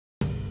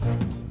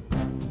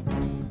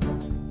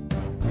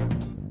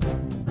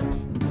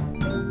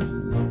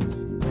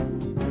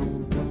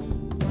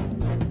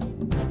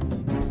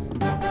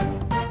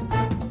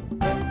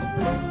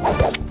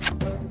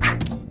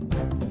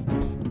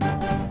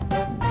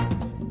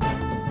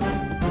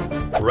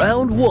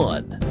Round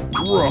 1.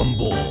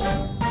 Rumble.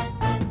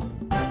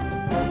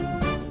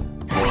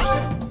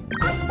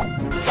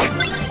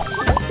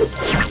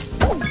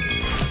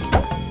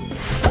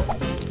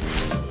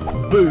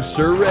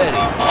 Booster ready.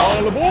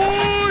 All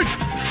aboard!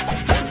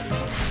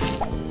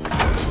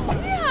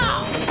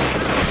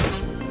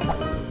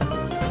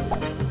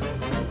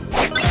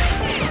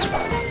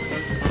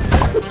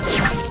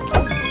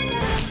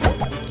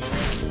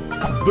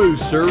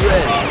 Booster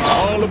ready.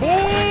 All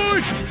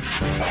aboard!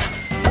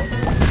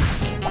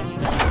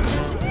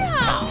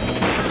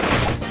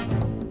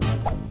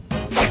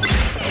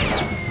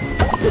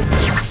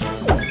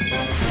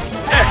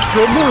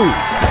 Extra move!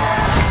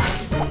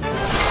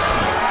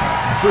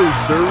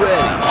 Booster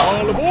ready.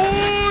 All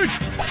aboard!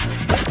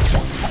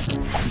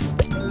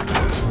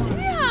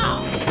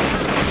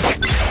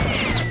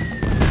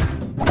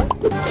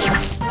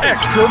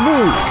 Extra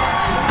move!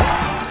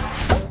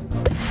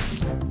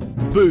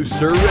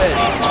 Booster ready.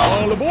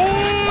 All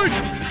aboard!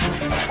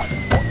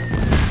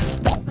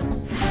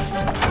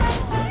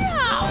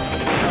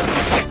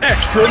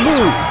 Extra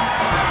move!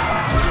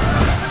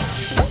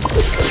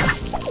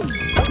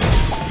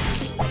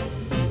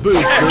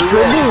 Booster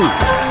extra move!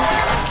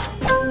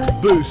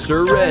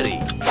 Booster ready.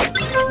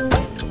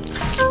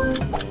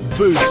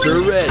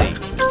 Booster ready.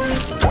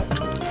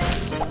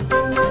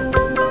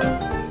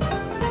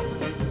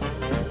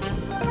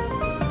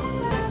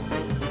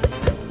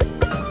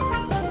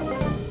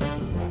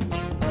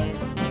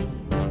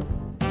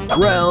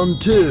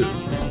 Round 2.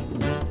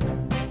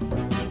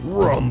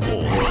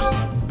 Rumble.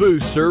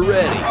 Booster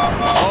ready.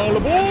 All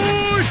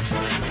aboard!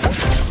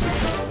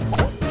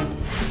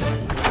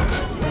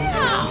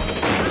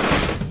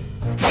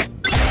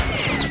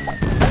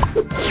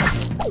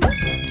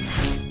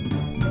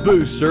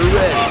 Booster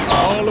ready.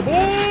 All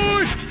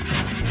aboard!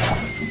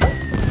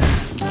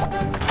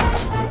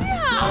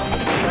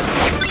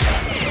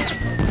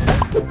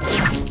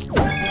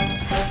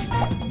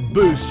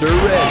 Booster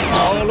ready.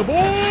 All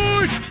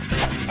aboard!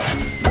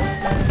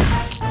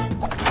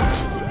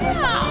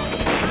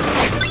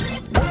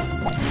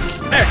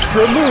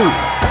 Extra move!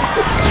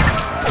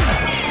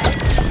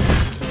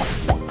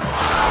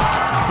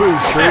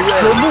 Booster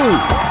extra ready.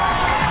 Move!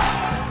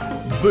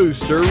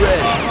 Booster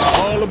ready.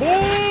 All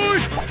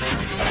aboard!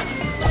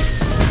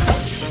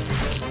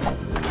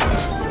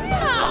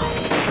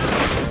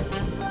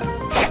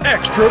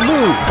 Extra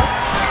move!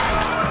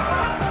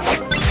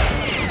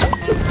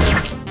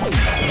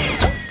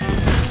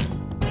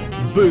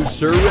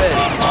 Booster ready.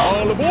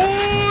 All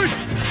aboard!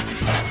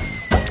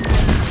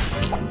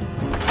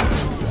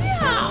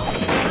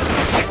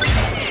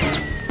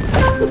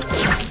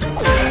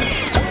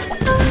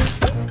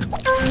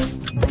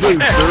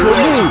 Booster extra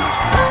ready.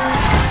 Move!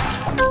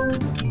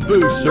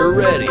 Booster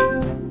ready.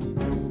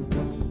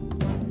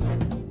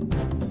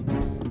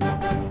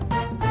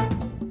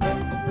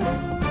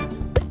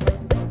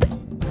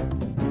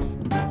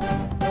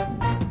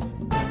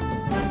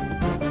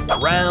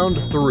 Round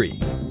 3.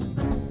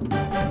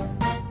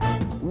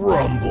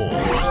 Rumble.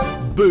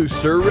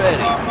 Booster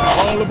ready.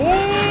 All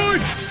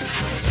aboard!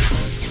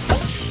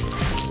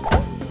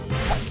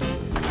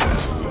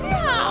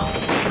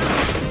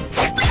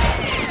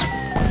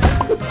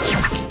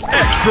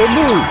 Extra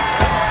move!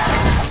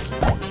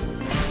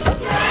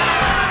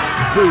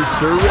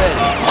 Booster ready.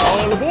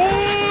 All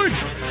aboard!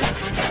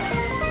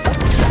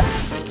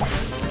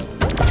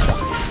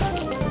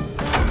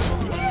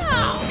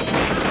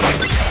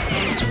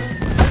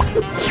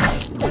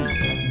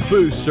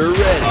 Booster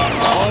ready.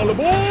 All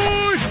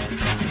aboard!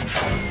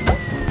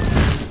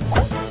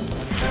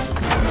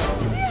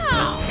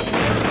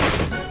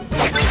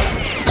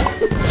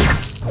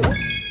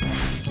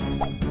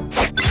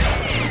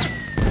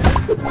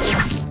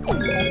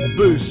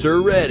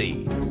 Booster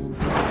ready.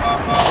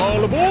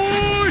 All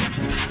aboard!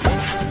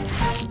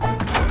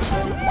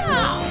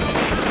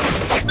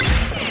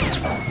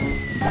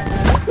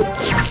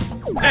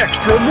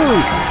 Extra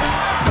move!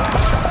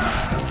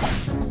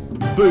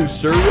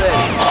 Booster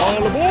ready.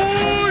 All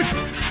aboard!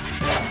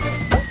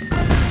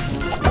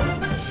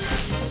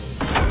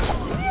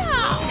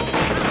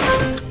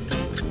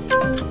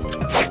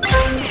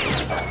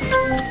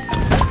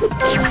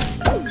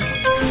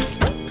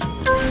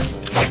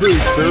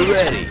 Booster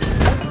ready.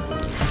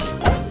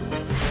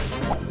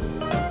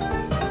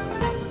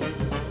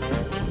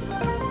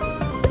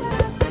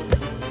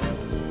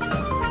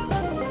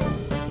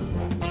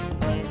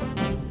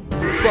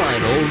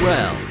 Final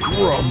round.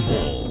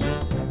 Rumble.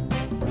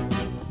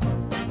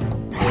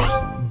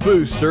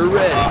 Booster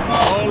ready.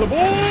 All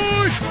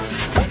aboard!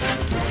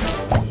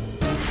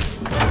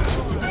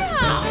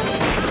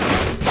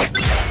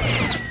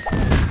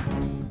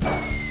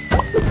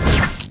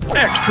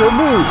 Extra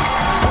move!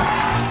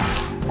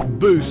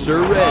 Booster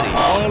ready.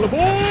 All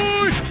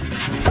aboard!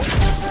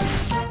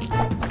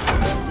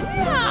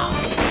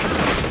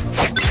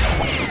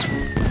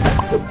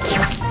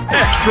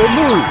 Extra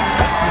move!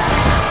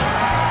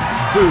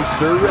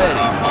 Booster ready.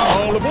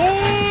 All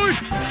aboard!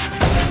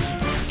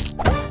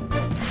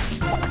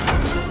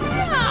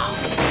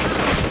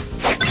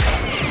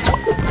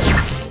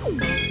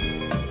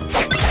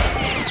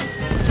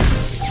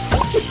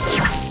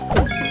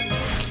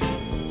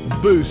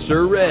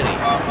 Booster ready.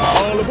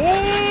 All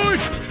aboard!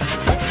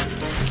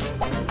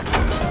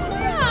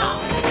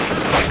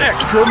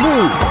 Extra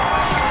move.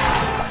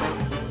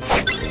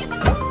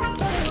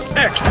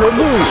 Extra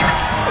move.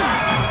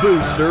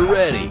 Booster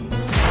ready.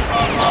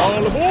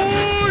 All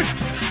aboard!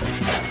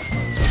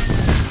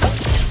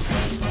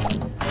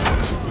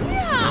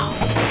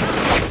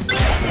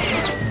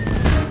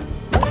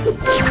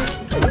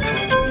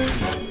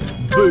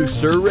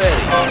 Booster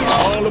ready.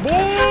 All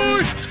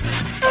aboard!